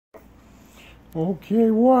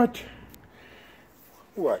Okay, what?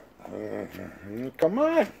 What? Come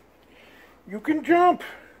on. You can jump.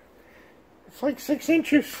 It's like 6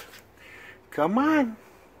 inches. Come on.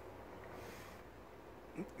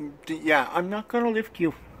 Yeah, I'm not going to lift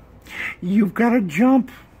you. You've got to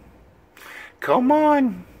jump. Come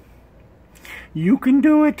on. You can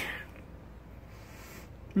do it.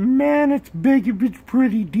 Man, it's big. It's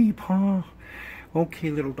pretty deep, huh? Okay,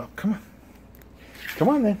 little duck, come on. Come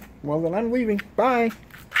on then. Well, then I'm leaving. Bye.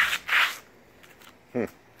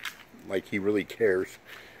 Like he really cares.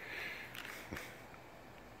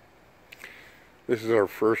 This is our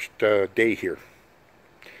first day here.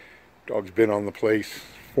 Dog's been on the place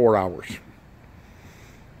 4 hours.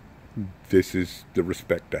 This is the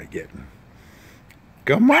respect I get.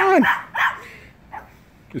 Come on!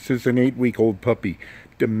 This is an 8-week-old puppy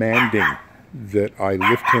demanding that I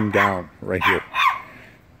lift him down right here.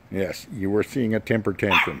 Yes, you were seeing a temper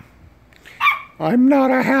tantrum. I'm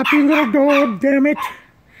not a happy little dog, damn it!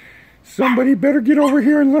 Somebody better get over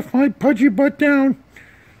here and lift my pudgy butt down.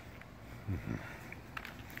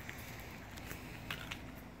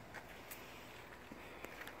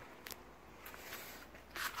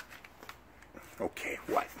 Okay,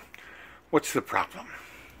 what? What's the problem?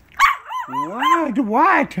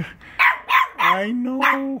 What? I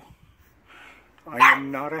know. I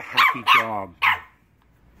am not a happy dog.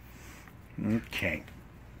 Okay.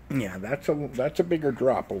 Yeah, that's a bigger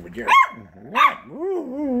drop over there. What?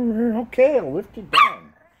 Ooh, okay, I'll lift it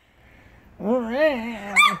down.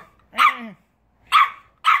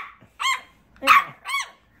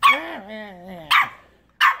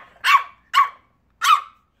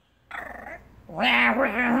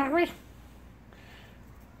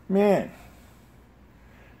 Man,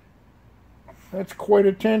 that's quite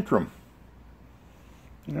a tantrum.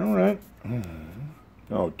 All right.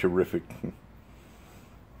 Oh, terrific.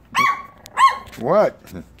 What?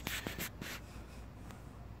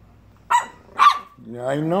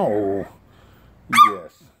 I know.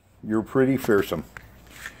 Yes, you're pretty fearsome.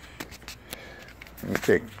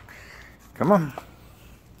 Okay, come on.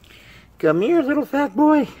 Come here, little fat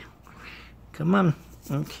boy. Come on.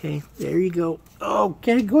 Okay, there you go.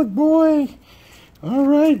 Okay, good boy. All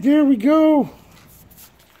right, there we go.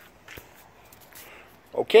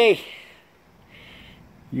 Okay.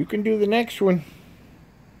 You can do the next one.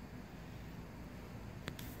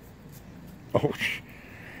 Oh,